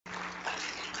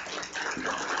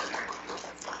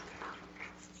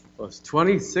Well, it's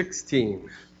 2016.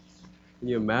 Can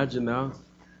you imagine now?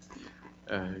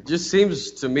 It just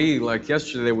seems to me like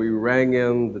yesterday we rang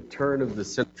in the turn of the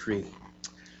century.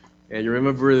 And you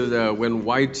remember when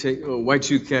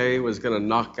Y2K was going to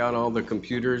knock out all the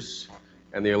computers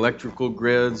and the electrical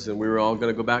grids, and we were all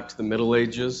going to go back to the Middle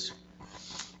Ages?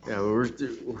 Yeah,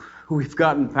 we've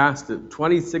gotten past it.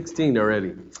 2016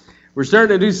 already. We're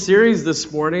starting a new series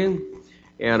this morning.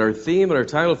 And our theme and our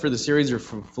title for the series are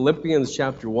from Philippians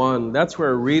chapter 1. That's where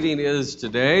our reading is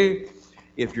today.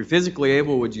 If you're physically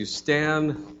able, would you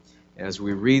stand as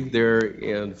we read there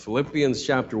in Philippians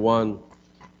chapter 1.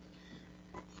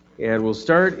 And we'll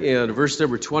start in verse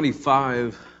number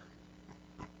 25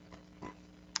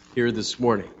 here this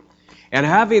morning. And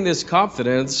having this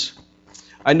confidence,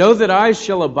 I know that I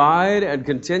shall abide and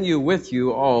continue with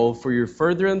you all for your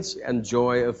furtherance and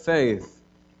joy of faith,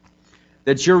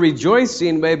 that your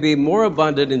rejoicing may be more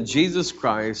abundant in Jesus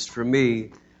Christ for me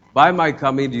by my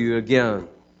coming to you again.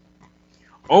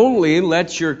 Only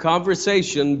let your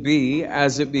conversation be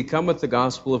as it becometh the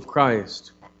gospel of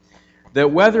Christ,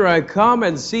 that whether I come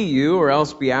and see you or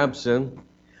else be absent,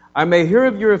 I may hear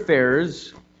of your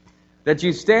affairs, that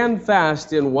you stand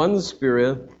fast in one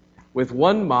spirit, with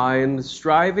one mind,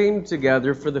 striving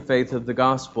together for the faith of the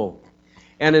gospel,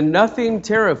 and in nothing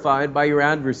terrified by your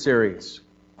adversaries,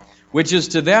 which is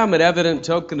to them an evident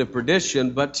token of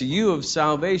perdition, but to you of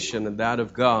salvation, and that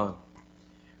of God.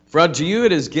 For unto you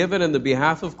it is given in the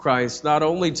behalf of Christ not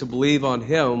only to believe on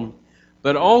him,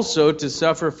 but also to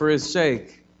suffer for his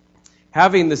sake,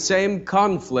 having the same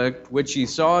conflict which ye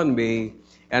saw in me,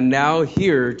 and now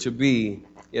hear to be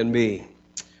in me.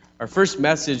 Our first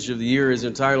message of the year is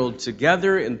entitled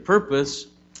Together in Purpose,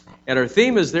 and our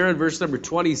theme is there in verse number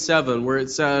 27, where it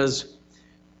says,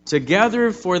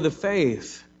 Together for the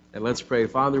faith. And let's pray.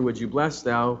 Father, would you bless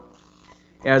thou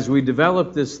as we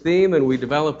develop this theme and we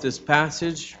develop this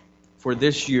passage for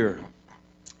this year,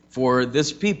 for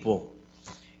this people.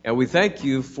 And we thank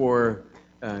you for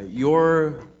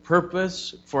your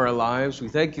purpose for our lives. We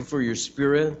thank you for your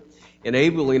Spirit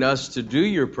enabling us to do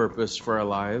your purpose for our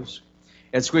lives.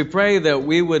 And so we pray that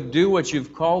we would do what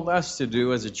you've called us to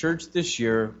do as a church this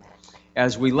year,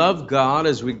 as we love God,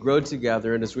 as we grow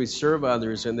together, and as we serve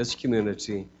others in this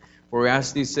community. For we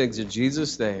ask these things in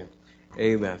Jesus' name.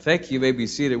 Amen. Thank you. You may be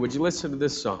seated. Would you listen to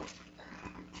this song?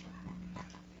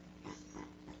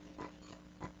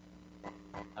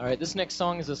 All right, this next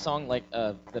song is a song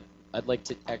that I'd like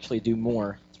to actually do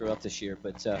more throughout this year,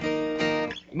 but you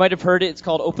might have heard it. It's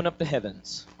called Open Up the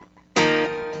Heavens.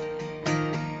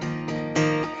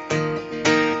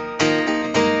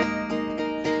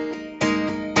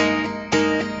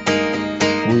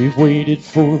 We've waited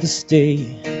for this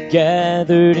day,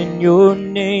 gathered in your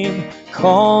name,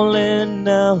 calling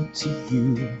out to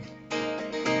you.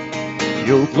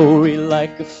 Your glory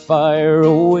like a fire,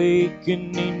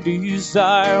 awakening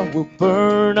desire, will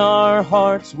burn our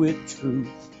hearts with truth.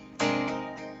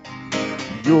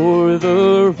 You're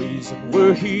the reason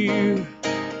we're here.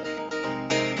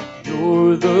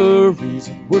 You're the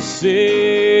reason we're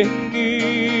singing.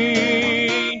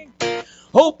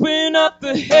 Open up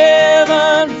the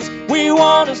heavens, we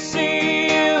want to see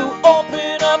you.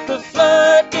 Open up the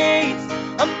floodgates,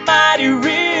 a mighty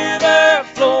river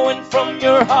flowing from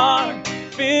your heart,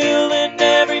 filling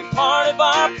every part of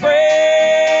our praise.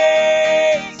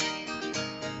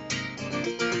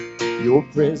 Your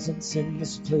presence in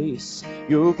this place,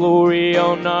 your glory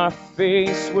on our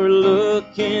face, we're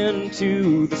looking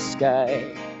to the sky,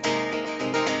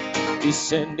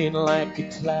 descending like a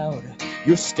cloud.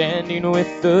 You're standing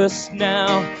with us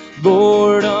now,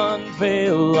 Lord,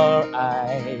 unveil our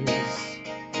eyes.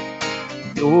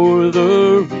 You're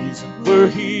the reason we're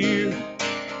here.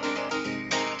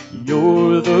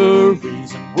 You're the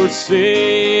reason we're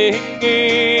singing.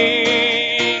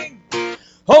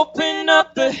 Open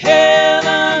up the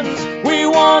heavens, we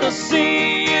want to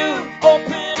see you.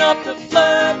 Open up the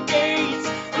floodgates,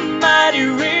 a mighty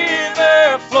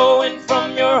river flowing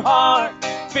from your heart,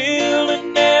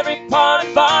 filling every part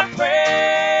of our praise.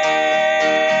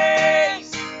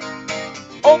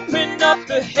 Open up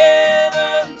the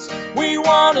heavens, we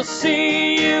want to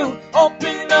see you.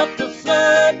 Open up the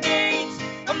floodgates,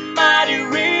 a mighty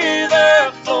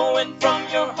river flowing from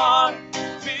your heart,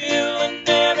 filling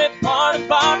every part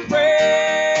of our praise.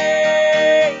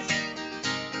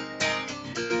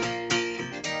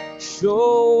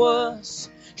 Show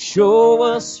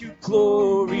us your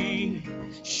glory.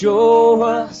 Show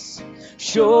us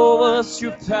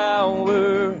your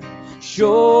power.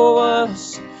 Show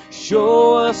us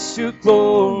your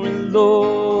glory,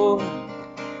 Lord.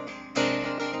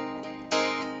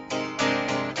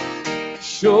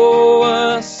 Show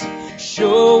us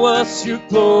Show us your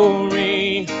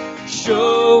glory.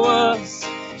 Show us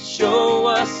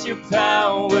your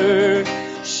power.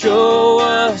 Show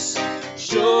us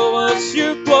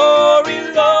your glory,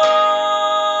 Lord.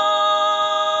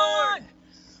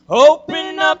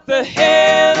 Open up the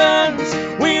heavens,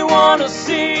 we want to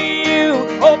see you.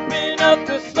 Open up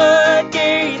the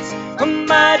floodgates, a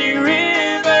mighty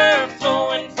river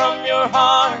flowing from your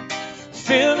heart,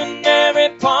 filling every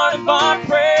part of our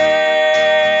praise.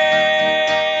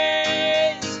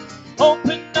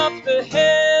 Open up the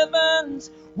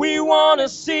heavens, we want to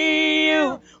see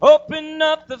you. Open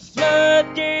up the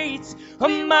floodgates, a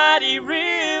mighty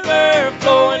river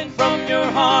flowing from your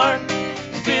heart,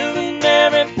 filling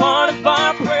every part of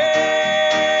our praise.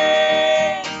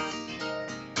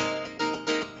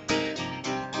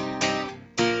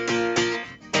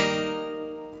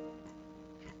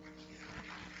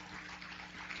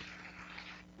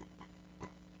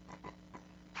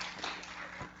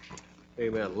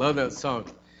 Amen. Love that song.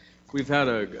 We've had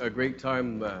a great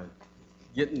time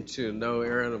getting to know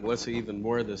Aaron and Melissa even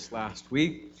more this last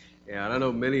week. And I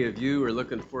know many of you are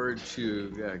looking forward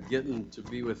to getting to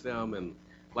be with them in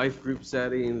life group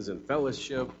settings and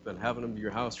fellowship and having them to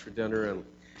your house for dinner.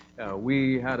 And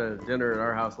we had a dinner at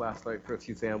our house last night for a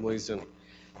few families. And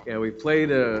we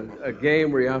played a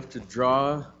game where you have to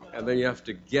draw and then you have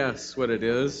to guess what it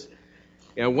is.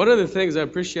 And one of the things I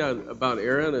appreciate about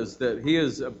Aaron is that he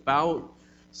is about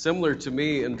similar to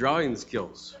me in drawing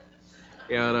skills.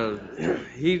 And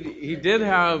he did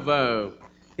have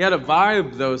he had a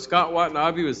vibe though. Scott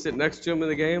Watanabe was sitting next to him in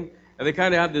the game, and they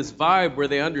kind of had this vibe where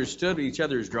they understood each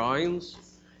other's drawings,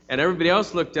 and everybody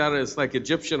else looked at it as like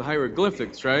Egyptian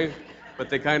hieroglyphics, right? But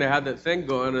they kind of had that thing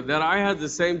going. And then I had the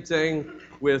same thing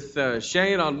with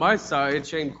Shane on my side,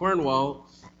 Shane Cornwall,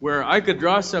 where I could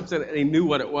draw something and he knew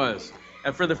what it was.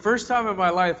 And for the first time in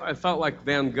my life, I felt like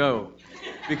Van Gogh.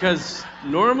 Because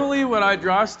normally when I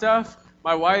draw stuff,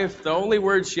 my wife, the only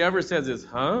word she ever says is,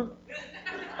 huh?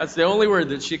 That's the only word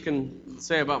that she can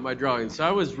say about my drawing. So I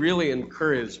was really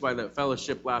encouraged by that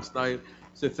fellowship last night.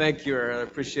 So thank you, Aaron. I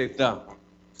appreciate that.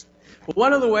 Well,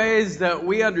 one of the ways that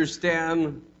we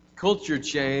understand culture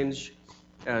change,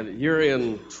 and here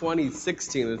in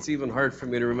 2016, it's even hard for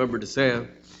me to remember to say it,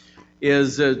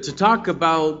 is to talk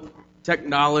about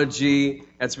technology,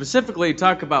 and specifically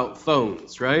talk about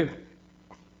phones, right?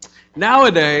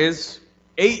 Nowadays,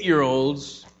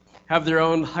 8-year-olds have their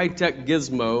own high-tech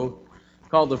gizmo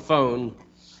called a phone,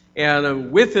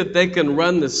 and with it they can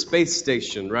run the space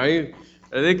station, right?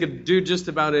 They could do just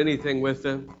about anything with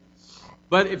it.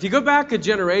 But if you go back a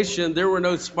generation, there were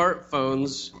no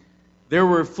smartphones. There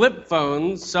were flip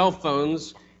phones, cell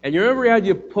phones, and you remember how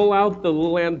you pull out the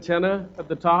little antenna at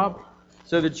the top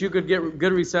so that you could get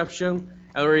good reception,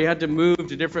 or you had to move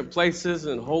to different places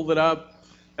and hold it up.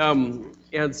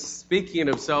 And speaking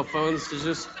of cell phones, there's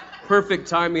just perfect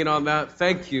timing on that.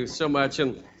 Thank you so much.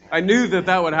 And I knew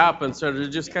that would happen, so they're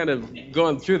just kind of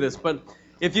going through this. But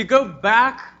if you go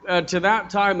back to that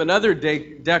time, another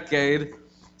decade,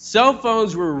 cell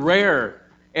phones were rare.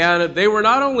 And they were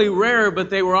not only rare, but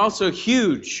they were also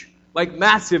huge, like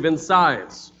massive in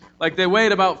size. Like they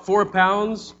weighed about 4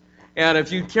 pounds. And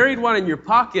if you carried one in your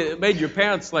pocket, it made your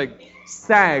pants like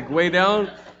sag way down.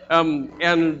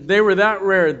 And they were that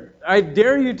rare. I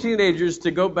dare you teenagers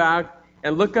to go back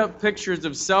and look up pictures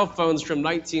of cell phones from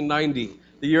 1990,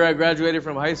 the year I graduated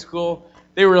from high school.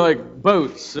 They were like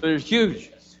boats, so they're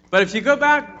huge. But if you go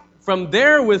back from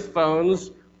there with phones,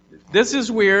 this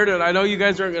is weird, and I know you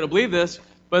guys aren't going to believe this,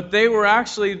 but there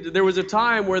was a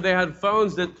time where they had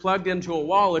phones that plugged into a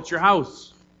wall at your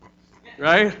house,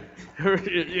 right?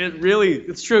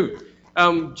 It's true.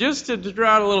 Just to draw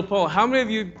out a little poll, how many of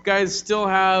you guys still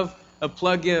have a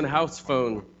plug-in house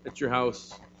phone at your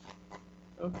house?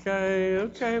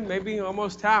 Okay, maybe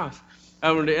almost half.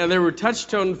 And there were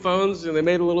touch-tone phones, and they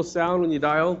made a little sound when you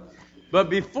dialed. But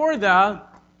before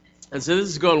that, and so this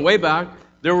is going way back,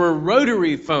 there were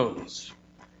rotary phones,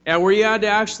 and where you had to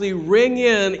actually ring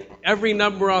in every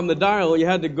number on the dial, you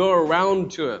had to go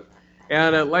around to it.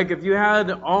 And like if you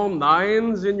had all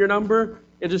 9s in your number,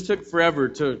 it just took forever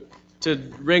to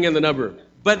ring in the number.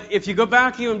 But if you go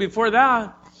back even before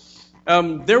that,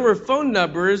 there were phone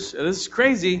numbers, and this is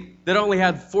crazy, that only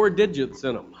had 4 digits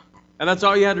in them. And that's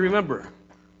all you had to remember,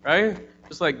 right?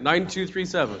 Just like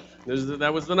 9237.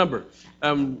 That was the number.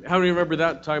 How many remember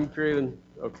that time period?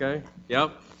 Okay,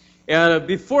 yep. And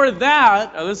before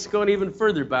that, this is going even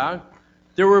further back,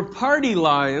 there were party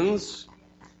lines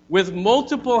with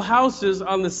multiple houses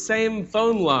on the same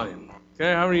phone line.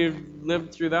 Okay, how many of you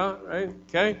lived through that, right?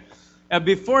 Okay. And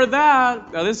before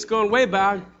that, now this is going way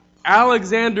back,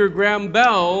 Alexander Graham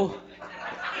Bell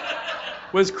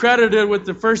was credited with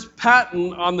the first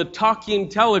patent on the talking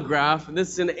telegraph, and this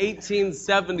is in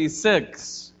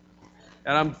 1876.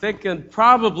 And I'm thinking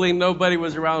probably nobody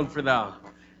was around for that,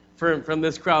 from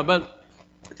this crowd. But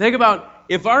think about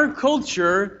if our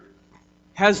culture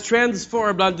has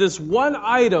transformed on this one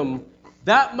item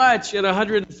that much in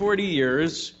 140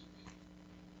 years,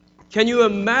 can you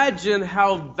imagine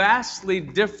how vastly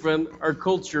different our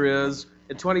culture is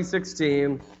in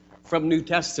 2016 from New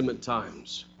Testament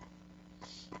times?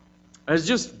 It's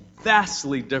just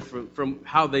vastly different from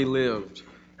how they lived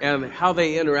and how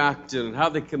they interacted and how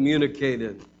they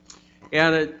communicated.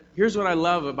 And here's what I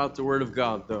love about the Word of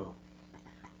God, though.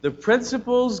 The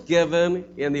principles given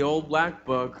in the old black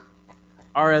book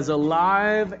are as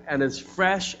alive and as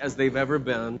fresh as they've ever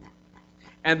been.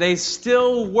 And they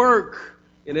still work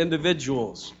in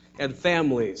individuals and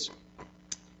families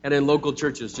and in local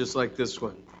churches just like this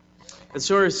one. And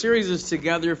so our series is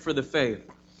Together for the Faith.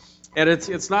 And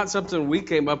it's not something we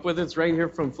came up with. It's right here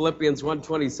from Philippians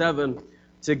 1:27.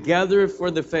 Together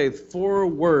for the faith. 4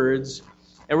 words.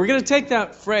 And we're going to take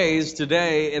that phrase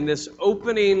today in this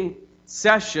opening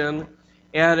session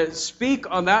and speak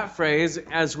on that phrase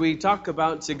as we talk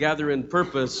about together in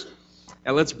purpose.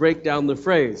 And let's break down the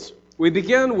phrase. We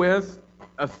begin with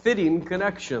a fitting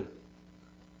connection.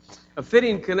 A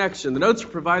fitting connection. The notes are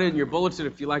provided in your bulletin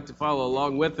if you'd like to follow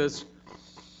along with us.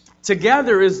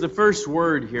 Together is the first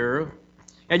word here.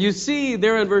 And you see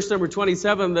there in verse number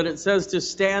 27 that it says to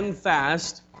stand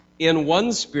fast in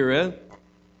one spirit,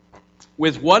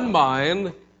 with one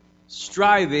mind,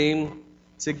 striving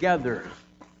together.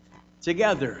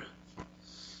 Together. I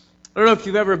don't know if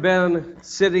you've ever been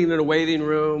sitting in a waiting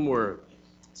room or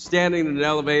standing in an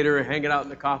elevator or hanging out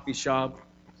in a coffee shop,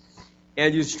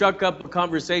 and you struck up a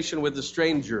conversation with a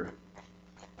stranger.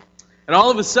 And all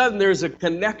of a sudden, there's a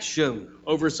connection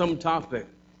over some topic.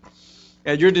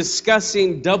 And you're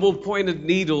discussing double-pointed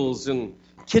needles and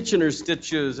Kitchener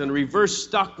stitches and reverse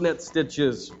stockinette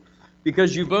stitches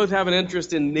because you both have an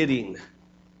interest in knitting.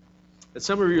 And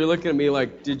some of you are looking at me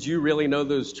like, did you really know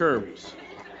those terms?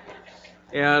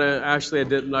 And actually, I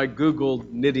didn't. I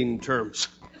Googled knitting terms.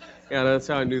 And that's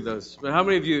how I knew those. But how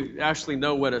many of you actually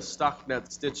know what a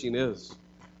stockinette stitching is?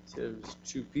 There's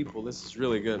 2 people. This is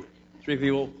really good. 3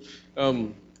 people.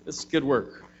 This is good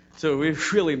work. So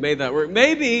we've really made that work.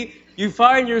 Maybe you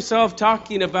find yourself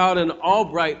talking about an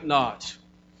Albright knot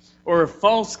or a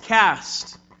false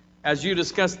cast as you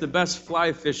discuss the best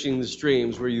fly fishing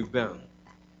streams where you've been.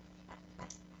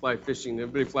 Fly fishing.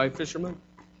 Everybody fly fishermen?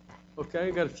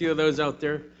 Okay, got a few of those out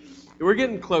there. We're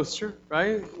getting closer,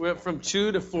 right? We went from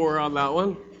 2 to 4 on that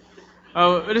one.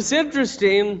 But it's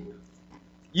interesting.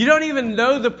 You don't even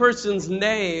know the person's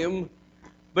name,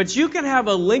 but you can have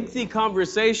a lengthy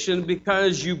conversation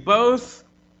because you both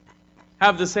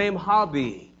have the same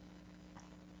hobby.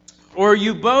 Or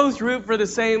you both root for the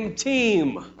same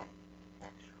team.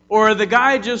 Or the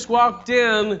guy just walked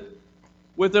in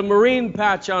with a Marine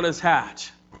patch on his hat.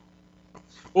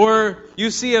 Or you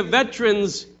see a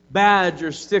veteran's badge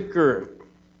or sticker.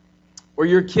 Or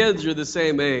your kids are the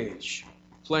same age,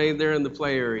 playing there in the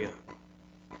play area.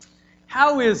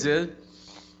 How is it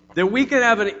that we can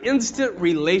have an instant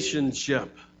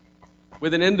relationship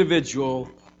with an individual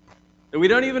that we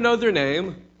don't even know their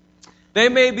name? They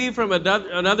may be from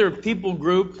another people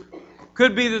group.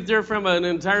 Could be that they're from an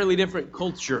entirely different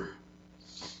culture.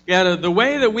 And the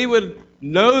way that we would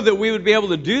know that we would be able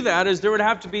to do that is there would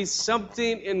have to be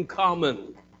something in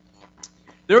common.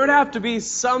 There would have to be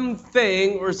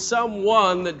something or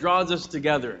someone that draws us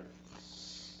together.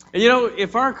 And you know,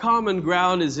 if our common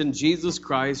ground is in Jesus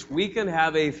Christ, we can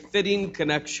have a fitting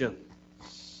connection.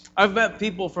 I've met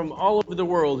people from all over the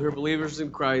world who are believers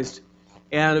in Christ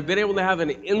and have been able to have an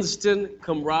instant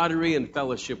camaraderie and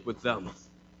fellowship with them.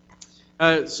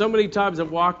 So many times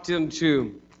I've walked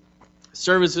into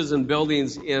services and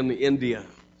buildings in India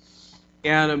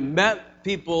and I've met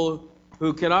people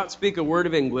who cannot speak a word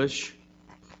of English,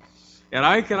 and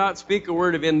I cannot speak a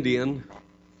word of Indian,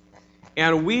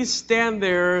 and we stand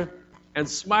there and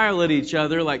smile at each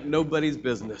other like nobody's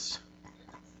business.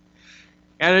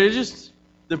 And it just,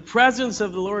 the presence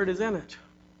of the Lord is in it.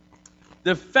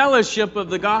 The fellowship of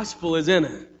the gospel is in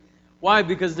it. Why?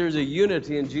 Because there's a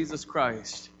unity in Jesus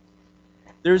Christ.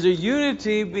 There's a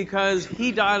unity because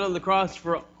He died on the cross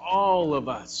for all of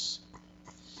us.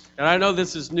 And I know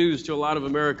this is news to a lot of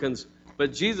Americans,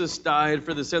 but Jesus died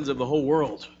for the sins of the whole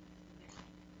world.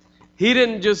 He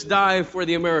didn't just die for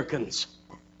the Americans.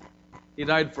 He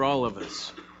died for all of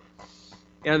us.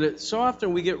 And so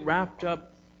often we get wrapped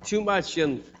up too much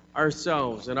in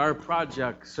ourselves and our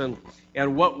projects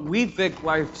and what we think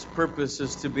life's purpose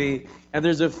is to be. And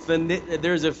there's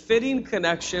a fitting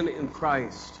connection in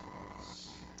Christ.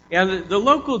 And the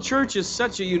local church is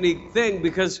such a unique thing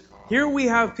because here we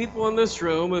have people in this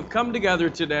room who have come together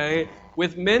today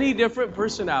with many different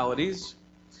personalities,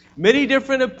 many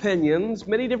different opinions,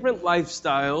 many different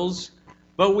lifestyles,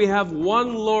 but we have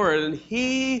one Lord, and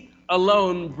He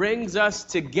alone brings us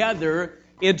together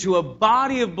into a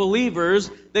body of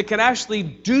believers that can actually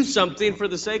do something for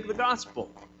the sake of the gospel.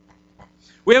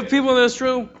 We have people in this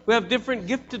room who have different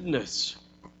giftedness,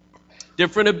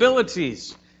 different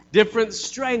abilities, different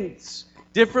strengths,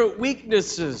 different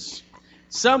weaknesses.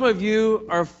 Some of you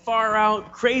are far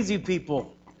out crazy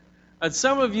people. And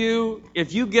some of you,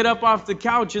 if you get up off the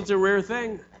couch, it's a rare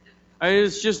thing. I mean,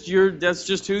 that's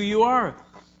just who you are.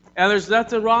 And there's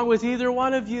nothing wrong with either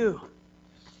one of you.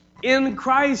 In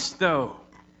Christ, though,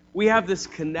 we have this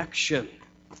connection.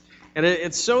 And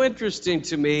it's so interesting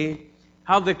to me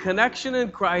how the connection in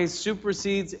Christ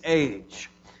supersedes age.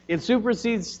 It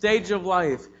supersedes stage of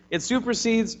life. It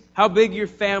supersedes how big your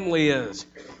family is.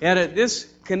 And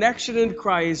this connection in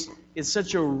Christ is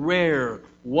such a rare,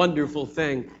 wonderful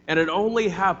thing. And it only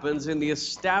happens in the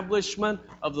establishment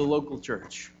of the local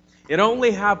church. It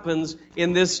only happens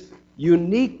in this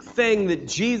unique thing that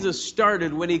Jesus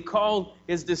started when He called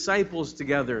His disciples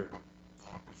together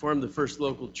to form the first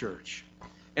local church.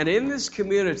 And in this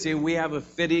community, we have a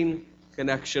fitting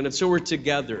connection. And so we're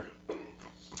together.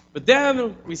 But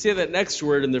then we say that next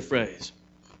word in the phrase.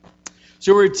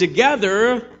 So we're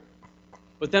together,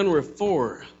 but then we're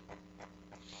for.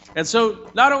 And so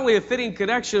not only a fitting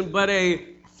connection, but a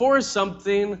for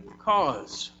something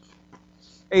cause.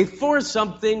 A for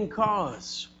something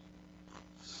cause.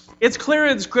 It's clear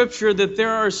in Scripture that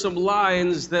there are some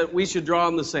lines that we should draw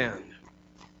in the sand.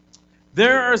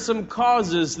 There are some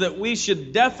causes that we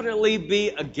should definitely be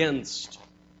against.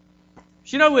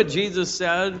 You know what Jesus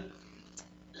said?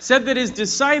 He said that His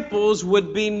disciples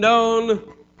would be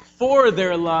known for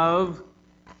their love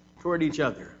toward each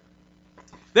other.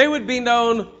 They would be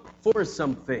known for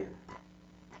something.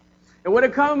 And when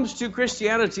it comes to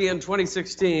Christianity in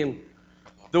 2016,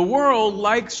 the world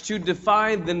likes to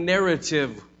define the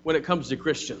narrative when it comes to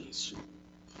Christians.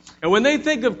 And when they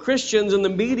think of Christians and the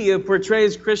media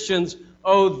portrays Christians,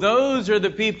 oh, those are the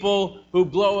people who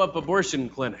blow up abortion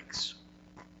clinics.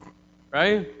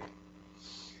 Right?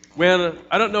 When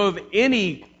I don't know of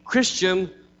any Christian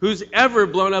who's ever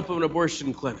blown up an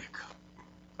abortion clinic.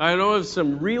 I know of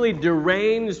some really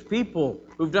deranged people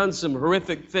who've done some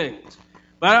horrific things.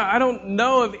 But I don't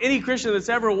know of any Christian that's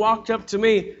ever walked up to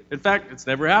me. In fact, it's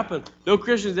never happened. No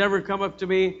Christian's ever come up to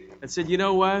me and said, you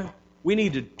know what? We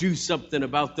need to do something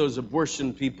about those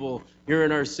abortion people here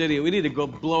in our city. We need to go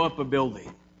blow up a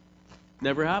building.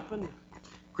 Never happened.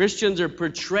 Christians are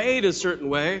portrayed a certain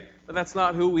way, but that's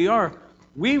not who we are.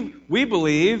 We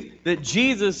believe that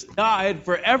Jesus died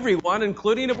for everyone,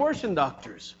 including abortion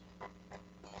doctors.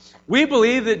 We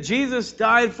believe that Jesus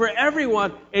died for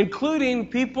everyone, including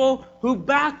people who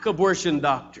back abortion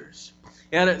doctors.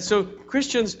 And so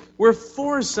Christians, we're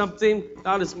for something,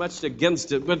 not as much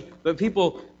against it, but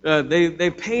people, they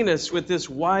paint us with this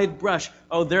wide brush.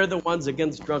 Oh, they're the ones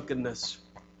against drunkenness.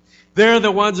 They're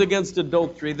the ones against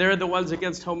adultery. They're the ones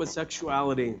against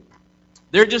homosexuality.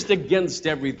 They're just against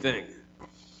everything.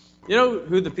 You know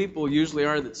who the people usually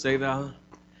are that say that?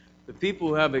 The people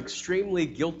who have extremely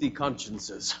guilty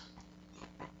consciences.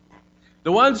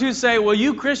 The ones who say, well,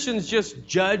 you Christians just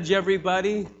judge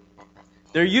everybody.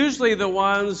 They're usually the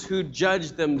ones who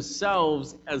judge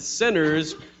themselves as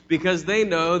sinners because they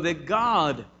know that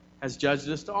God has judged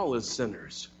us all as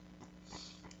sinners.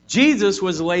 Jesus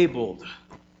was labeled.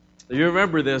 You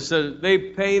remember this. They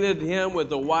painted Him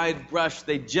with a wide brush.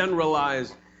 They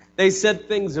generalized. They said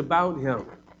things about Him.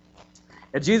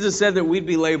 And Jesus said that we'd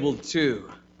be labeled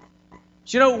too.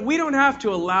 But you know, we don't have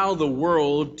to allow the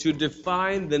world to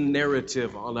define the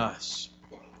narrative on us.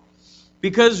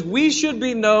 Because we should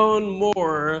be known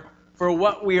more for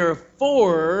what we are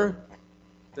for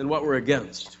than what we're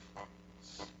against.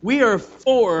 We are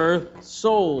for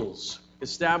souls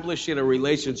establishing a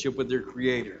relationship with their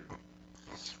Creator.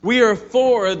 We are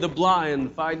for the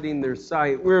blind finding their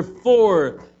sight. We're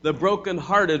for the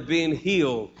brokenhearted being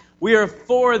healed. We are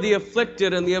for the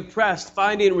afflicted and the oppressed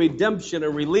finding redemption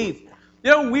and relief. You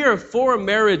know, we are for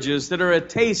marriages that are a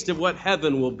taste of what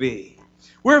heaven will be.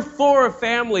 We're for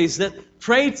families that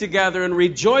pray together and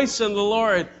rejoice in the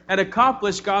Lord and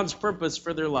accomplish God's purpose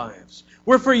for their lives.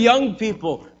 We're for young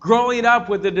people growing up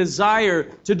with a desire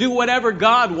to do whatever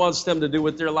God wants them to do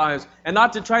with their lives and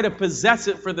not to try to possess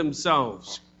it for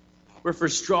themselves. We're for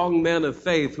strong men of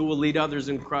faith who will lead others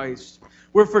in Christ.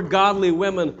 We're for godly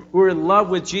women who are in love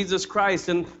with Jesus Christ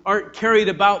and aren't carried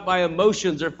about by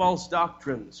emotions or false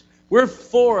doctrines. We're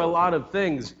for a lot of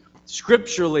things,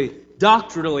 scripturally,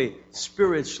 doctrinally,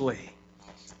 spiritually.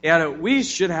 And we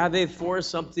should have a for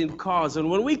something cause. And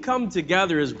when we come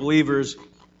together as believers,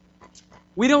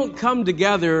 we don't come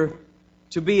together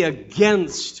to be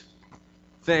against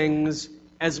things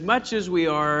as much as we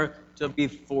are to be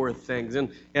for things.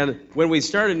 And when we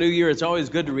start a new year, it's always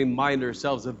good to remind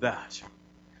ourselves of that.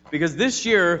 Because this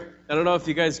year, I don't know if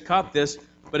you guys caught this,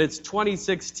 but it's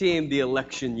 2016, the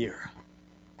election year.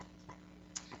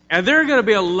 And there are going to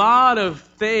be a lot of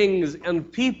things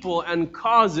and people and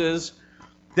causes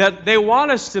that they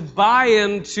want us to buy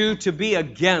into to be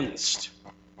against.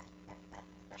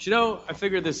 You know, I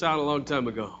figured this out a long time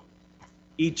ago.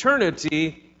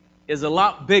 Eternity is a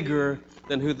lot bigger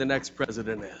than who the next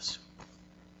president is.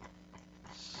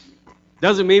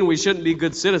 Doesn't mean we shouldn't be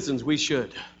good citizens. We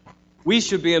should. We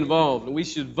should be involved, and we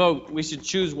should vote. We should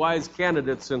choose wise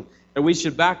candidates, and we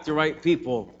should back the right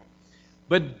people.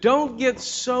 But don't get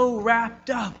so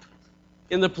wrapped up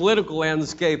in the political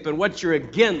landscape and what you're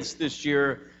against this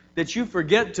year that you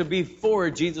forget to be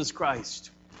for Jesus Christ.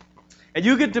 And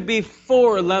you get to be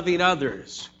for loving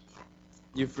others.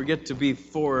 You forget to be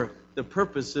for the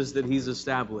purposes that He's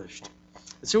established.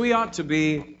 So we ought to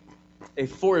be a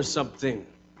for something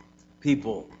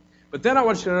people. But then I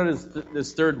want you to notice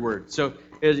this third word. So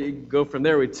as you go from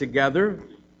there, we together,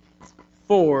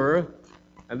 for,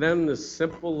 and then this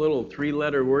simple little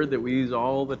three-letter word that we use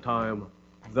all the time,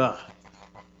 the.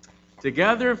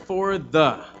 Together for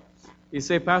the. You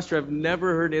say, Pastor, I've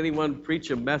never heard anyone preach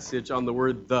a message on the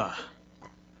word the.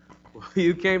 Well,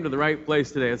 you came to the right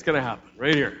place today. It's going to happen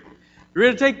right here. We're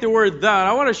going to take the word the.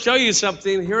 I want to show you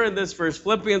something here in this verse,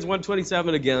 Philippians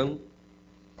 1:27 again.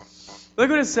 Look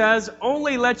what it says.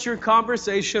 Only let your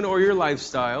conversation or your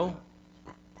lifestyle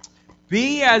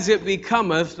be as it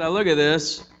becometh, now look at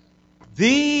this,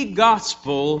 the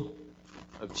gospel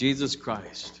of Jesus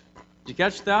Christ. Did you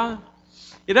catch that?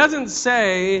 It doesn't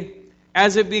say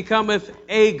as it becometh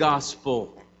a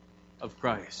gospel of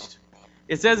Christ.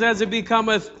 It says as it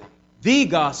becometh the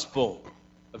gospel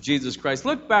of Jesus Christ.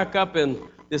 Look back up in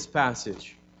this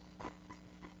passage.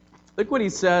 Look what he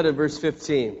said in verse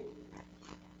 15.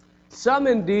 Some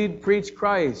indeed preach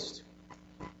Christ,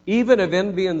 even of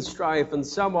envy and strife, and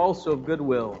some also of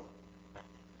goodwill.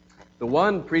 The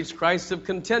one preached Christ of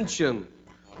contention,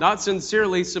 not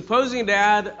sincerely, supposing to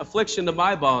add affliction to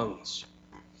my bonds.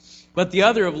 But the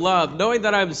other of love, knowing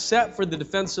that I am set for the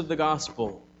defense of the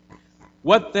gospel.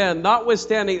 What then?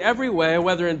 Notwithstanding every way,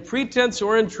 whether in pretense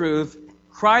or in truth,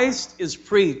 Christ is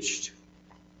preached,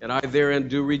 and I therein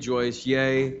do rejoice,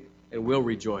 yea, and will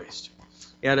rejoice.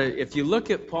 And if you look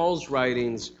at Paul's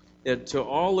writings to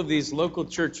all of these local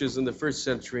churches in the first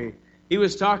century, he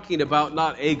was talking about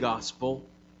not a gospel.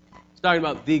 He's talking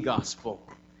about the gospel.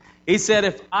 He said,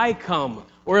 if I come,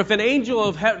 or if an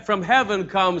angel from heaven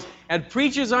comes and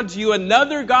preaches unto you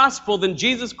another gospel than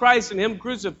Jesus Christ and Him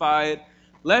crucified,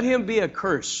 let him be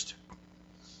accursed.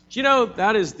 Do you know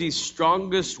that is the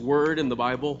strongest word in the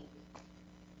Bible?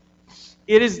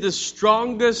 It is the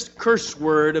strongest curse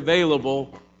word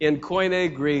available in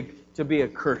Koine Greek, to be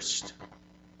accursed.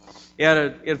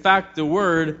 And in fact, the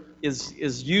word is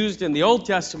used in the Old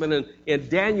Testament in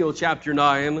Daniel chapter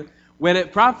 9, when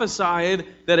it prophesied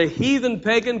that a heathen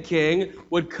pagan king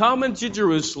would come into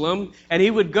Jerusalem, and he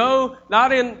would go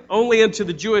not only into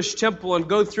the Jewish temple and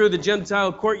go through the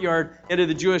Gentile courtyard into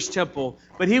the Jewish temple,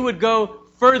 but he would go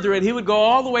further, and he would go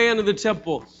all the way into the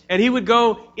temple, and he would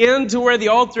go into where the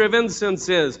altar of incense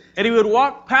is, and he would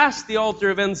walk past the altar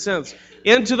of incense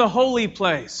into the holy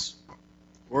place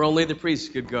where only the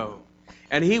priest could go.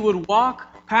 And he would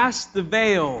walk past the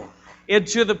veil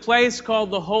into the place called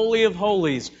the Holy of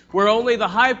Holies, where only the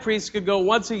high priest could go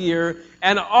once a year.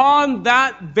 And on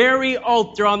that very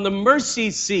altar, on the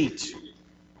mercy seat,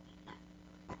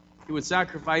 he would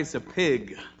sacrifice a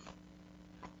pig.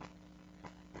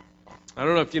 I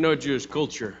don't know if you know Jewish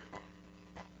culture,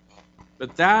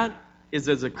 but that is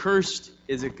as accursed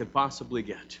as it could possibly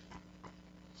get.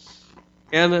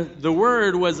 And the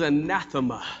word was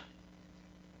anathema.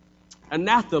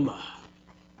 Anathema.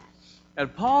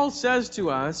 And Paul says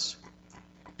to us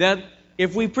that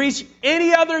if we preach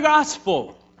any other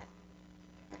gospel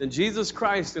than Jesus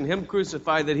Christ and Him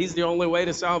crucified, that He's the only way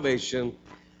to salvation,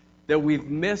 that we've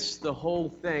missed the whole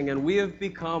thing and we have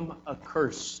become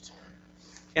accursed.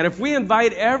 And if we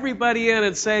invite everybody in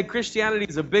and say Christianity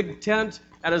is a big tent,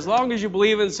 and as long as you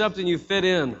believe in something, you fit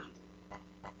in,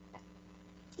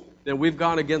 then we've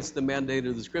gone against the mandate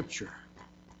of the Scripture.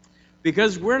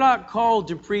 Because we're not called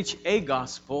to preach a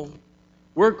gospel.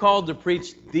 We're called to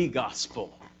preach the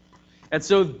gospel. And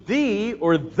so the,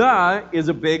 or the, is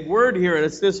a big word here. And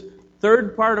it's this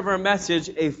third part of our message,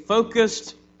 a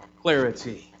focused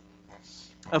clarity.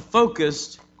 A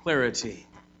focused clarity.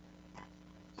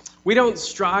 We don't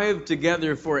strive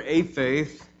together for a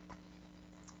faith.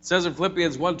 It says in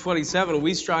Philippians 1:27,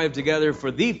 we strive together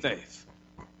for the faith.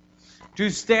 To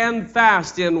stand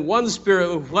fast in one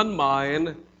spirit with one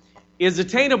mind is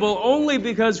attainable only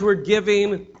because we're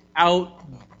giving out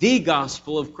the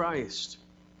gospel of Christ.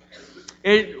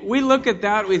 And we look at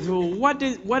that, we think, well,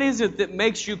 what is it that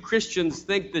makes you Christians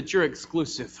think that you're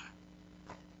exclusive?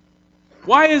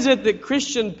 Why is it that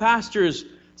Christian pastors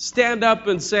stand up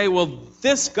and say, well,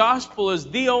 this gospel is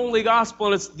the only gospel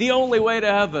and it's the only way to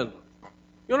heaven?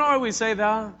 You know why we say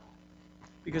that?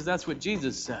 Because that's what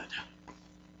Jesus said.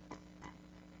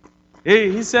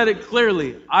 He said it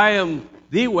clearly. I am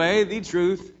the way, the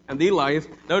truth, and the life.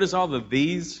 Notice all the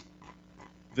these.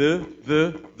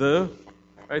 The,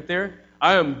 right there.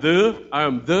 I am the.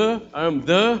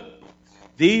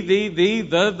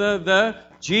 The.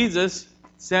 Jesus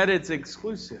said it's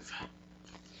exclusive.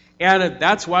 And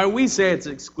that's why we say it's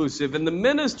exclusive. And the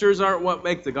ministers aren't what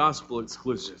make the gospel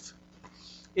exclusive.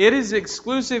 It is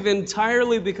exclusive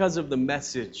entirely because of the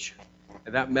message.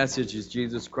 And that message is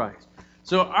Jesus Christ.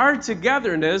 So our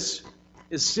togetherness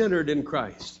is centered in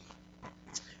Christ.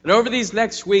 And over these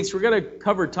next weeks, we're going to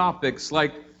cover topics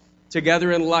like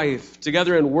together in life,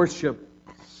 together in worship,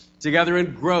 together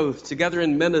in growth, together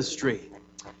in ministry.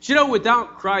 But you know,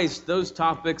 without Christ, those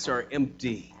topics are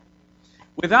empty.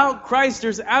 Without Christ,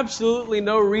 there's absolutely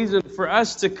no reason for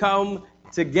us to come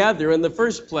together in the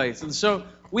first place. And so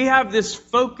we have this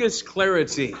focused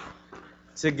clarity.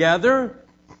 Together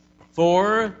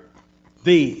for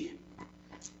thee.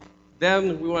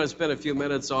 Then we want to spend a few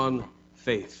minutes on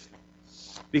faith.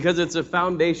 Because it's a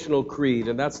foundational creed,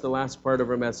 and that's the last part of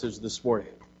our message this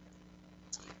morning.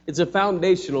 It's a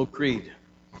foundational creed.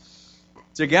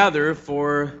 Together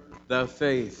for the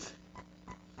faith.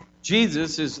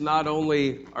 Jesus is not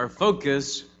only our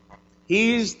focus,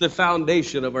 He's the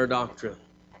foundation of our doctrine.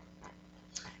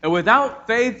 And without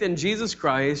faith in Jesus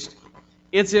Christ,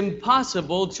 it's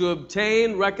impossible to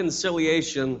obtain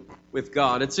reconciliation with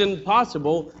God. It's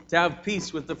impossible to have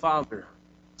peace with the Father.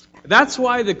 That's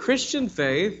why the Christian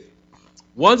faith,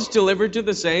 once delivered to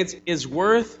the saints, is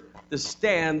worth the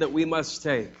stand that we must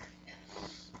take.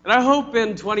 And I hope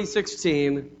in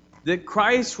 2016 that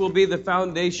Christ will be the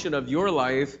foundation of your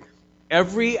life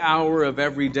every hour of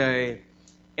every day,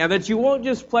 and that you won't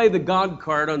just play the God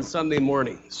card on Sunday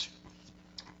mornings.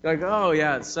 You're like, oh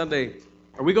yeah, it's Sunday.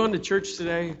 Are we going to church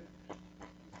today?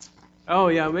 Oh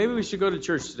yeah, maybe we should go to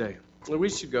church today. Well, we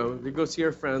should go. We go see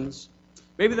our friends.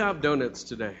 Maybe they'll have donuts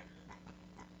today.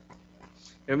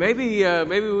 And maybe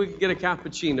we can get a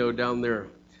cappuccino down there.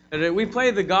 And then we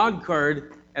play the God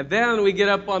card, and then we get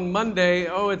up on Monday,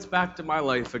 oh, it's back to my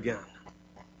life again.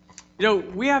 You know,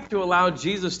 we have to allow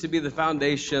Jesus to be the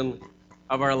foundation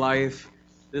of our life.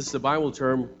 This is the Bible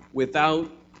term,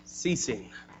 without ceasing.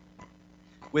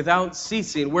 Without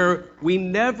ceasing, where we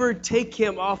never take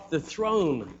Him off the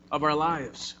throne of our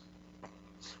lives.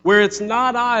 Where it's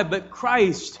not I, but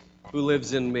Christ who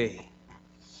lives in me.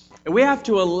 And we have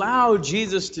to allow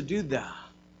Jesus to do that.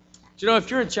 You know,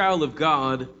 if you're a child of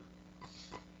God,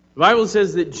 the Bible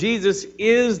says that Jesus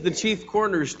is the chief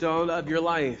cornerstone of your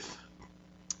life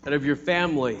and of your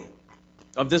family,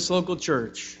 of this local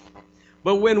church.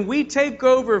 But when we take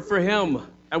over for Him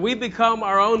and we become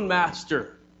our own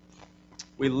master,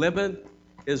 we limit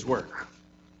His work.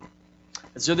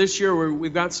 And so this year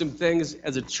we've got some things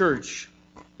as a church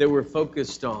that we're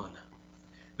focused on,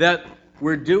 that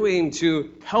we're doing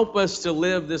to help us to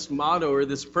live this motto or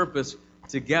this purpose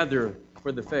together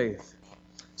for the faith.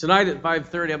 Tonight at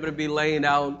 5:30, I'm going to be laying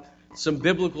out some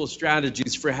biblical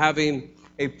strategies for having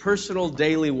a personal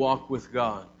daily walk with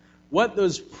God. What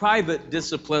those private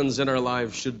disciplines in our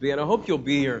lives should be. And I hope you'll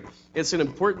be here. It's an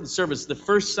important service, the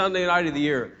first Sunday night of the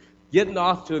year, getting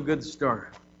off to a good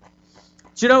start.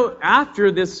 But you know,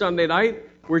 after this Sunday night,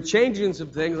 we're changing some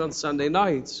things on Sunday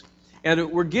nights.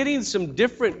 And we're getting some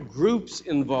different groups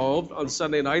involved on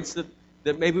Sunday nights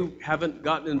that maybe haven't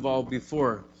gotten involved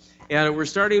before. And we're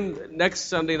starting next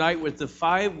Sunday night with the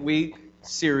 5-week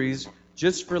series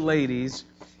just for ladies.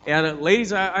 And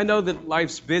ladies, I know that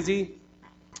life's busy.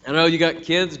 I know you got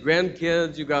kids,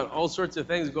 grandkids, you got all sorts of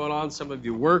things going on. Some of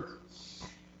you work.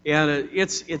 And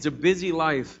it's a busy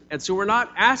life. And so we're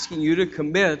not asking you to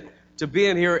commit to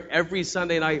being here every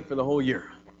Sunday night for the whole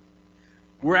year.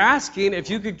 We're asking if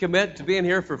you could commit to being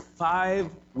here for 5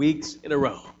 weeks in a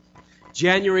row.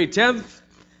 January 10th,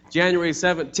 January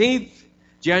 17th,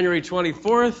 January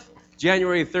 24th,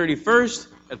 January 31st,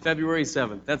 and February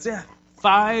 7th. That's it.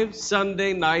 5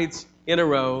 Sunday nights in a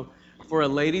row for a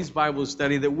ladies' Bible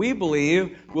study that we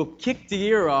believe will kick the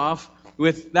year off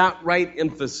with that right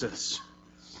emphasis.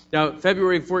 Now,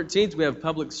 February 14th, we have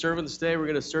Public Servants Day. We're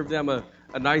going to serve them a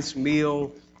nice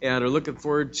meal and are looking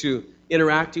forward to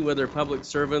interacting with our public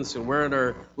servants and wearing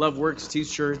our Love Works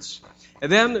t-shirts.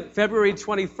 And then February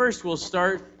 21st, we'll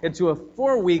start into a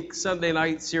 4-week Sunday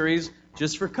night series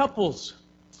just for couples.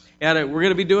 And we're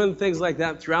going to be doing things like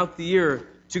that throughout the year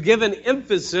to give an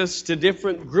emphasis to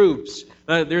different groups.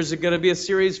 There's going to be a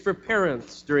series for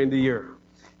parents during the year.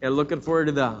 And looking forward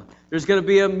to that. There's going to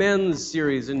be a men's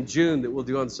series in June that we'll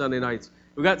do on Sunday nights.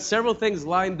 We've got several things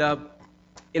lined up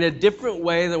in a different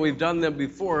way than we've done them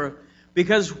before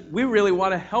because we really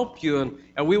want to help you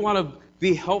and we want to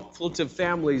be helpful to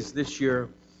families this year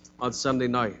on Sunday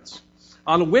nights.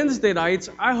 On Wednesday nights,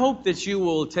 I hope that you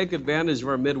will take advantage of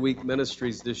our midweek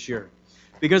ministries this year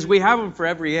because we have them for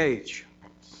every age.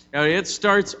 Now, it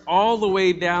starts all the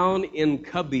way down in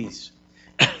Cubbies.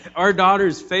 Our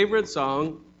daughter's favorite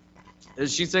song,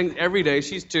 as she sings every day,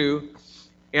 she's 2,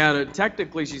 and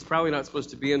technically she's probably not supposed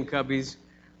to be in Cubbies,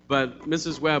 but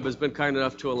Mrs. Webb has been kind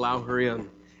enough to allow her in.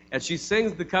 And she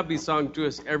sings the Cubbies song to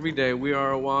us every day. We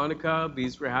are one of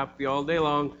Cubbies, we're happy all day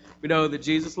long. We know that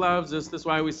Jesus loves us, that's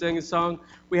why we sing his song.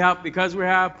 We happy because we're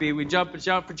happy, we jump and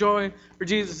shout for joy, for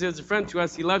Jesus is a friend to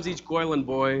us, he loves each Goyland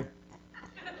boy.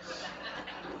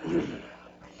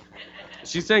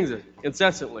 She sings it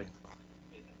incessantly.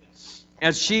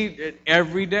 And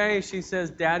every day she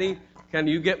says, Daddy, can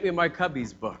you get me my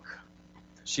Cubbies book?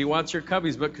 She wants her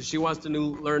Cubbies book because she wants to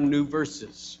learn new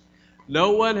verses.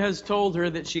 No one has told her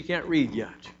that she can't read yet.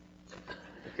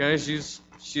 Okay, she's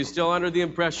still under the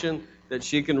impression that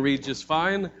she can read just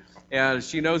fine, and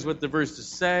she knows what the verses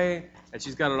say, and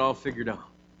she's got it all figured out.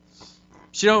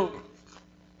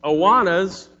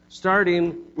 Awana's,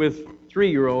 starting with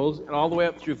 3-year-olds and all the way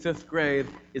up through 5th grade,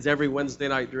 is every Wednesday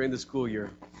night during the school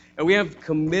year. And we have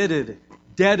committed,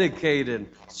 dedicated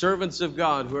servants of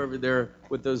God who are there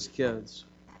with those kids.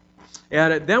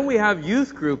 And then we have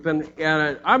youth group, and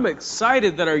I'm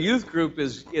excited that our youth group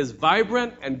is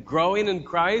vibrant and growing in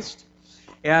Christ.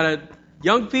 And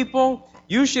young people,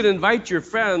 you should invite your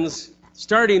friends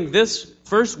starting this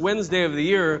first Wednesday of the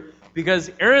year because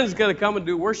Aaron's going to come and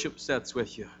do worship sets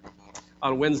with you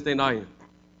on Wednesday night.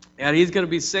 And he's going to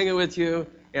be singing with you,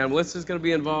 and Melissa's going to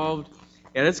be involved.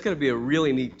 And it's going to be a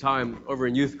really neat time over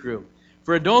in youth group.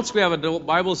 For adults, we have adult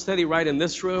Bible study right in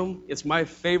this room. It's my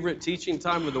favorite teaching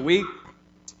time of the week.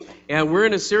 And we're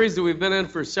in a series that we've been in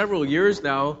for several years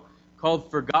now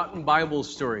called Forgotten Bible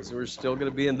Stories. And we're still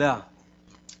going to be in that.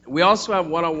 We also have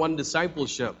one-on-one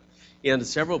discipleship in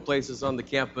several places on the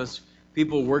campus.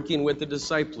 People working with the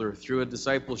discipler through a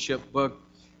discipleship book.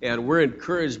 And we're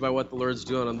encouraged by what the Lord's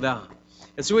doing on that.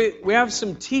 And so we have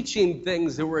some teaching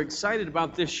things that we're excited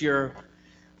about this year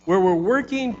where we're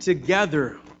working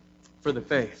together for the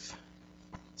faith.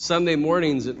 Sunday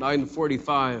mornings at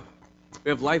 9:45, we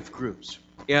have life groups.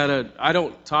 And I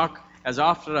don't talk as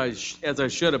often as I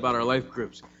should about our life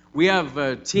groups. We have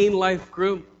a teen life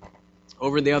group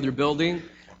over in the other building.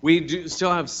 We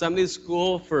still have Sunday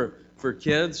school for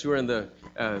kids who are in the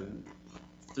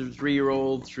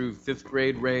 3-year-old through 5th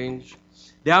grade range.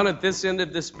 Down at this end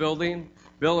of this building,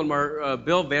 Bill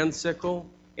Van Sickle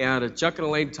and Chuck and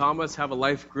Elaine Thomas have a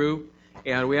life group,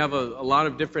 and we have a lot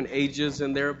of different ages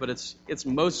in there, but it's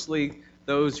mostly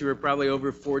those who are probably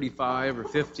over 45 or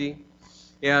 50.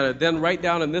 And then right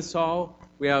down in this hall,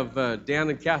 we have Dan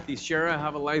and Kathy Shera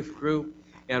have a life group,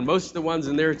 and most of the ones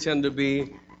in there tend to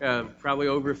be probably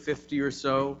over 50 or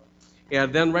so.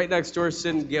 And then right next door,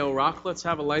 Sid and Gail Rocklets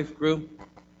have a life group,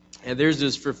 and theirs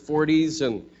is for 40s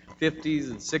and 50s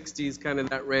and 60s, kind of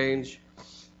that range.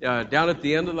 Down at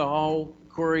the end of the hall,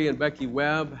 Corey and Becky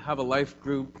Webb have a life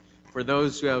group for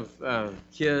those who have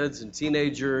kids and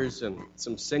teenagers and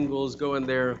some singles going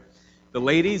there. The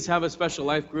ladies have a special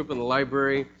life group in the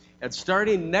library. And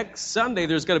starting next Sunday,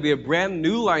 there's going to be a brand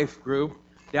new life group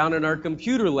down in our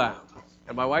computer lab.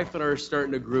 And my wife and I are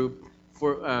starting a group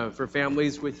for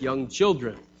families with young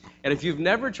children. And if you've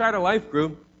never tried a life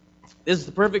group, this is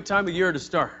the perfect time of year to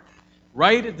start.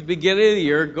 Right at the beginning of the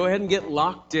year, go ahead and get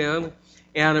locked in.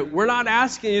 And we're not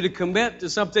asking you to commit to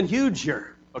something huge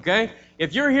here, okay?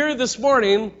 If you're here this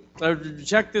morning,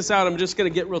 check this out. I'm just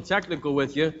going to get real technical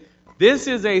with you. This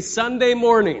is a Sunday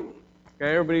morning.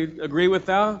 Okay, everybody agree with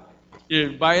that?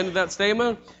 You buy into that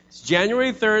statement? It's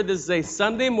January 3rd. This is a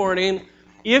Sunday morning.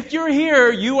 If you're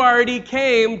here, you already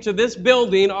came to this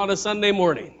building on a Sunday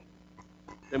morning.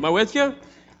 Am I with you?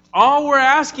 All we're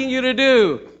asking you to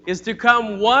do is to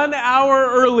come 1 hour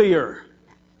earlier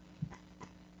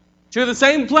to the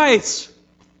same place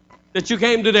that you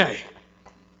came today.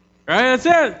 All right, that's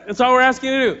it. That's all we're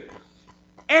asking you to do.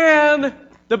 And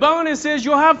the bonus is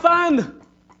you'll have fun.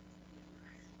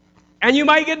 And you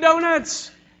might get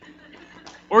donuts.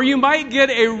 Or you might get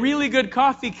a really good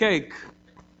coffee cake.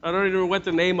 I don't even know what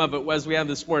the name of it was we had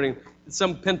this morning. It's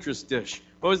some Pinterest dish.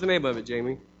 What was the name of it,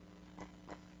 Jamie?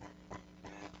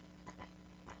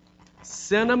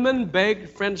 Cinnamon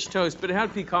baked French toast, but it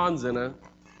had pecans in it.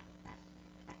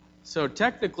 So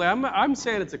technically, I'm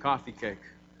saying it's a coffee cake.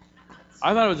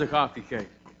 I thought it was a coffee cake.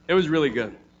 It was really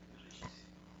good.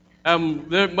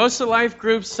 Most of the life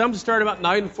groups, some start about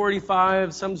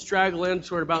 9:45, some straggle in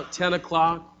toward about 10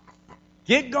 o'clock.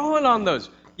 Get going on those.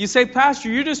 You say, Pastor,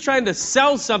 you're just trying to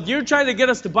sell something. You're trying to get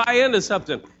us to buy into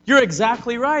something. You're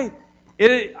exactly right.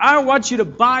 I want you to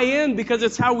buy in because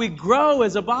it's how we grow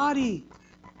as a body.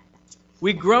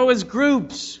 We grow as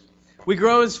groups. We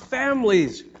grow as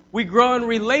families. We grow in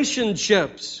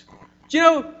relationships. Do you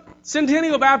know,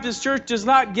 Centennial Baptist Church does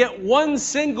not get one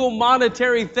single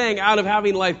monetary thing out of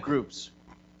having life groups.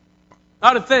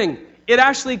 Not a thing. It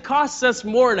actually costs us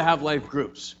more to have life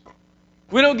groups.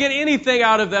 We don't get anything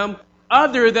out of them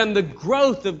other than the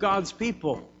growth of God's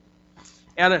people.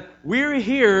 And we're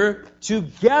here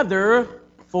together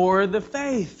for the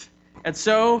faith. And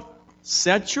so,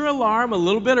 set your alarm a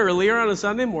little bit earlier on a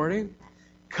Sunday morning.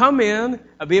 Come in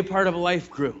and be a part of a life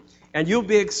group. And you'll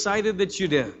be excited that you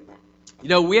did. You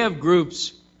know, we have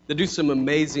groups that do some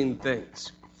amazing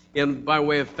things. And by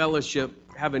way of fellowship,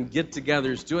 having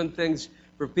get-togethers, doing things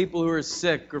for people who are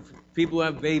sick or for people who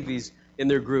have babies in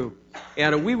their group.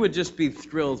 And we would just be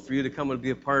thrilled for you to come and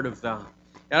be a part of that.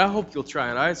 And I hope you'll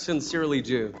try it. I sincerely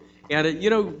do.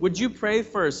 And, would you pray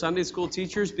for our Sunday school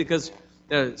teachers? Because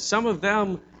some of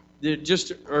them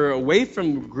just are away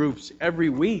from groups every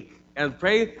week. And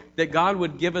pray that God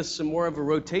would give us some more of a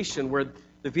rotation where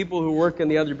the people who work in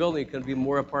the other building can be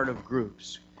more a part of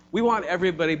groups. We want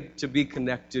everybody to be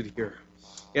connected here.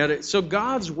 And so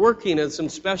God's working in some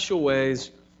special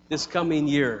ways this coming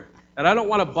year. And I don't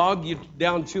want to bog you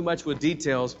down too much with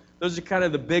details. Those are kind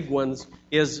of the big ones.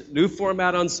 Is new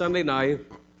format on Sunday night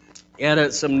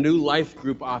and some new life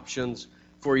group options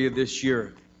for you this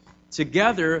year.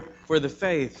 Together for the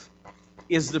faith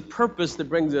is the purpose that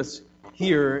brings us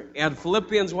here. And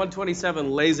Philippians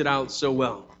 1:27 lays it out so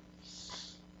well.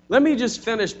 Let me just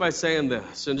finish by saying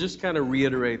this and just kind of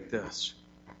reiterate this.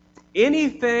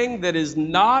 Anything that is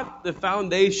not the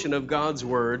foundation of God's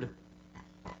Word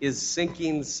is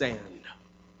sinking sand.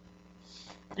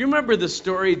 You remember the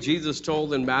story Jesus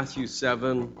told in Matthew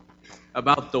 7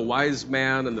 about the wise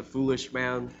man and the foolish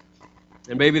man?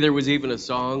 And maybe there was even a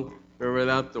song. Remember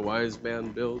that? The wise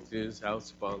man built his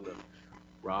house upon the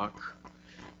rock.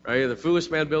 Right? The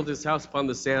foolish man built his house upon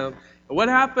the sand. And what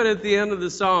happened at the end of the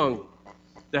song?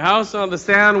 The house on the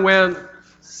sand went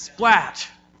splat,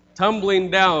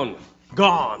 tumbling down,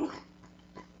 gone.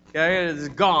 Okay, it is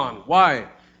gone. Why?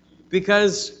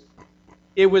 Because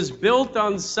it was built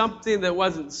on something that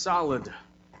wasn't solid.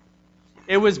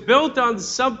 It was built on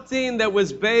something that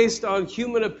was based on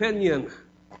human opinion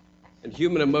and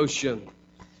human emotion.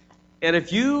 And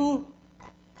if you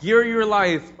gear your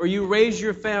life, or you raise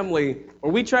your family,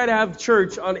 or we try to have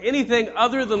church on anything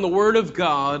other than the Word of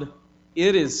God,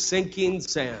 it is sinking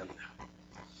sand.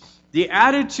 The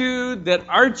attitude that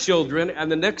our children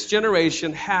and the next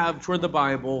generation have toward the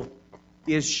Bible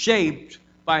is shaped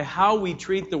by how we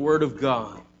treat the Word of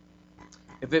God.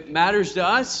 If it matters to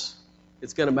us,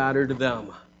 it's going to matter to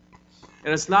them.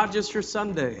 And it's not just your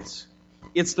Sundays.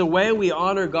 It's the way we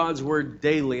honor God's Word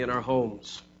daily in our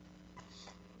homes.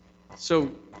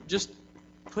 So just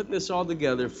putting this all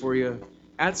together for you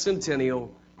at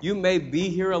Centennial. You may be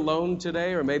here alone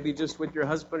today, or maybe just with your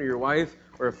husband or your wife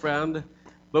or a friend,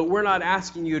 but we're not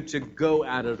asking you to go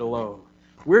at it alone.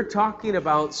 We're talking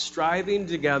about striving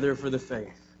together for the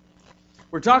faith.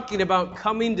 We're talking about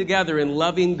coming together in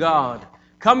loving God,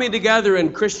 coming together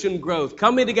in Christian growth,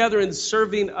 coming together in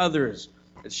serving others,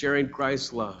 and sharing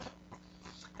Christ's love.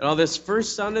 And on this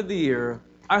first Sunday of the year,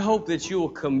 I hope that you will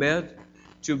commit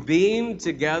to being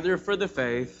together for the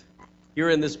faith here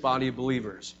in this body of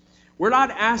believers. We're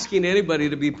not asking anybody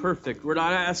to be perfect. We're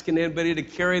not asking anybody to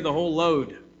carry the whole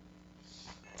load.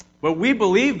 But we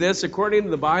believe this according to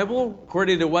the Bible,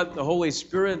 according to what the Holy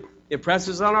Spirit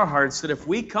impresses on our hearts, that if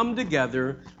we come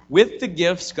together with the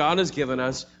gifts God has given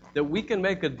us, that we can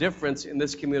make a difference in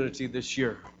this community this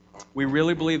year. We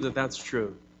really believe that that's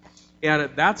true. And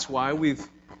that's why we've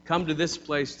come to this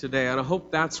place today. And I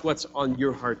hope that's what's on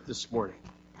your heart this morning.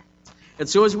 And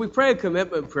so as we pray a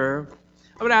commitment prayer,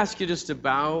 I'm going to ask you just to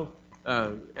bow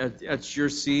at your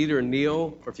seat or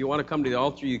kneel, or if you want to come to the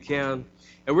altar, you can.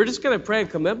 And we're just going to pray a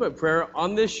commitment prayer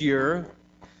on this year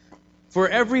for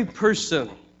every person,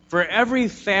 for every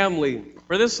family,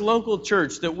 for this local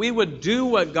church, that we would do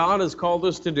what God has called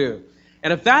us to do.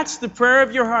 And if that's the prayer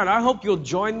of your heart, I hope you'll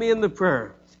join me in the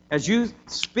prayer. As you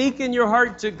speak in your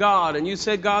heart to God and you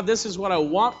say, God, this is what I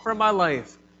want for my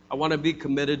life. I want to be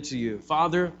committed to you.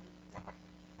 Father,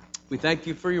 we thank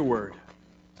you for your word.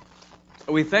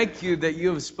 And we thank you that you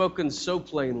have spoken so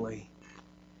plainly.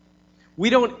 We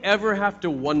don't ever have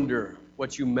to wonder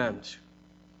what you meant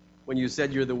when you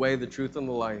said you're the way, the truth, and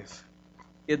the life.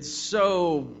 It's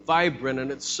so vibrant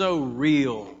and it's so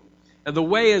real. And the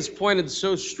way is pointed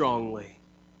so strongly.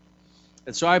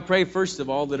 And so I pray, first of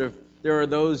all, that if there are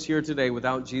those here today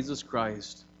without Jesus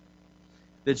Christ,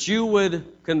 that you would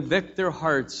convict their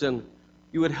hearts and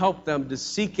you would help them to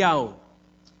seek out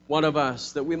one of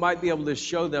us, that we might be able to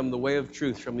show them the way of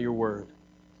truth from your word.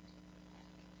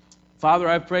 Father,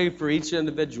 I pray for each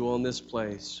individual in this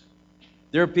place.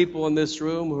 There are people in this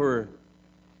room who are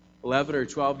 11 or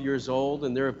 12 years old,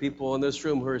 and there are people in this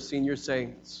room who are senior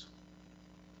saints.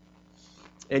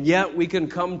 And yet we can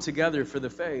come together for the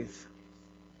faith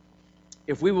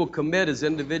if we will commit as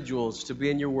individuals to be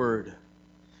in your word,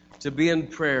 to be in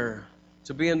prayer,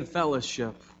 to be in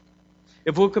fellowship.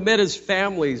 If we'll commit as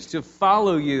families to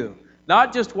follow you,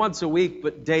 not just once a week,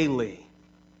 but daily,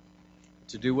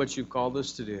 to do what you've called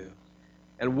us to do.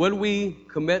 And would we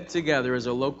commit together as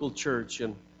a local church,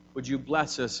 and would you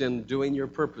bless us in doing your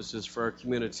purposes for our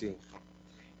community?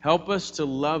 Help us to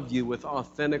love you with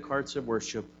authentic hearts of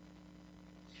worship.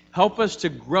 Help us to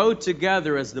grow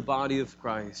together as the body of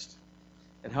Christ.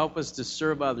 And help us to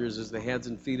serve others as the hands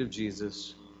and feet of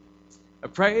Jesus. I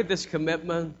pray this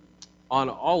commitment on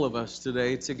all of us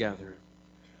today together.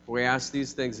 We ask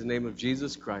these things in the name of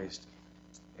Jesus Christ.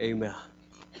 Amen.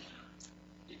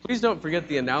 Please don't forget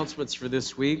the announcements for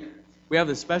this week. We have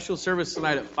a special service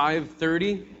tonight at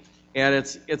 5:30. And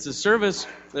it's a service,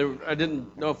 I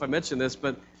didn't know if I mentioned this,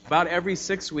 but about every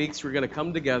 6 weeks we're going to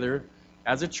come together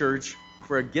as a church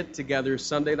for a get-together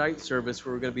Sunday night service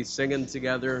where we're going to be singing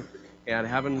together and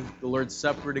having the Lord's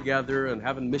Supper together and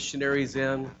having missionaries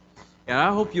in. And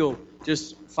I hope you'll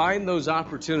just find those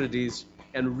opportunities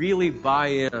and really buy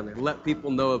in and let people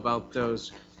know about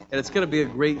those. And it's going to be a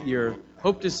great year.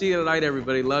 Hope to see you tonight,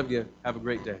 everybody. Love you. Have a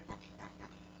great day.